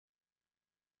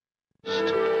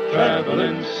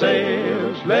Traveling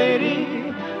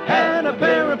saleslady had a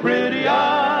pair of pretty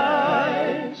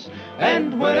eyes,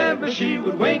 and whenever she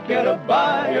would wink at a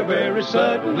buyer, very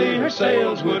suddenly her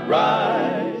sales would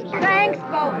rise. Thanks,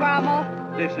 Bo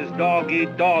Brummel. This is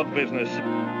dog-eat-dog business.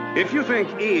 If you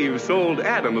think Eve sold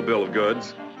Adam a bill of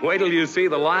goods, wait till you see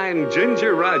the line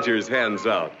Ginger Rogers hands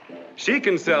out. She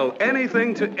can sell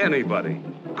anything to anybody.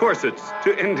 Corsets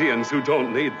to Indians who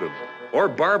don't need them. Or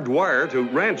barbed wire to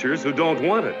ranchers who don't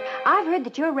want it. I've heard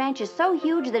that your ranch is so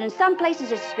huge that in some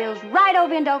places it spills right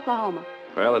over into Oklahoma.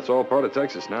 Well, it's all part of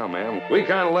Texas now, ma'am. We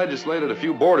kind of legislated a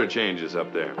few border changes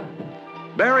up there.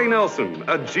 Barry Nelson,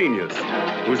 a genius,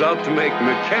 who's out to make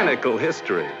mechanical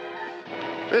history.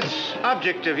 This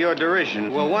object of your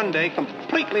derision will one day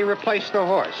completely replace the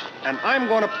horse, and I'm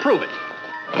going to prove it.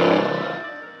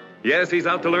 Yes, he's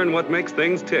out to learn what makes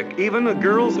things tick, even a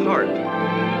girl's heart.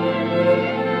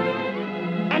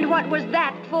 And what was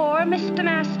that for, Mr.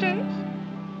 Masters?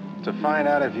 To find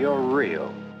out if you're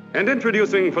real. And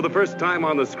introducing for the first time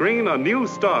on the screen a new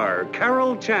star,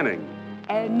 Carol Channing.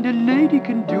 And a lady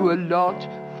can do a lot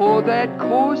for that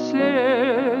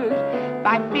corset.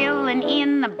 By filling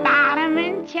in the bottom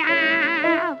and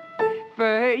top.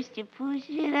 First you push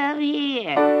it up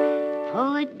here,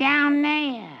 pull it down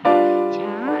there.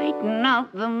 Tighten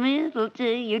up the middle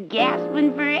till you're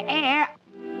gasping for air.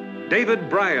 David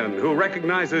Bryan, who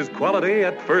recognizes quality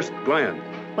at first glance.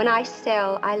 When I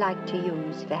sell, I like to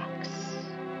use wax.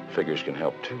 Figures can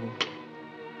help, too.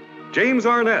 James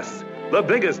Arness, the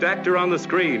biggest actor on the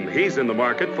screen. He's in the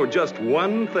market for just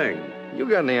one thing. You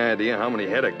got any idea how many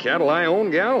head of cattle I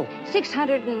own, gal?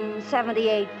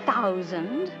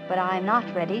 678,000, but I'm not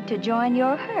ready to join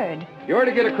your herd. You're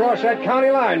to get across that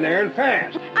county line there and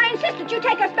fast. I insist that you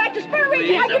take us back to Spur Ridge.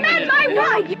 I demand my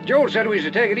right. Joel said we was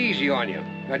to take it easy on you.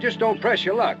 Now, just don't press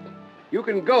your luck. You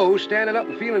can go standing up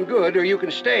and feeling good, or you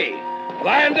can stay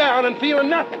lying down and feeling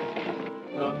nothing.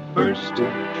 The first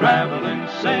traveling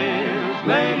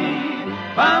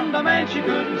saleslady found a man she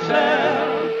couldn't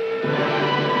sell.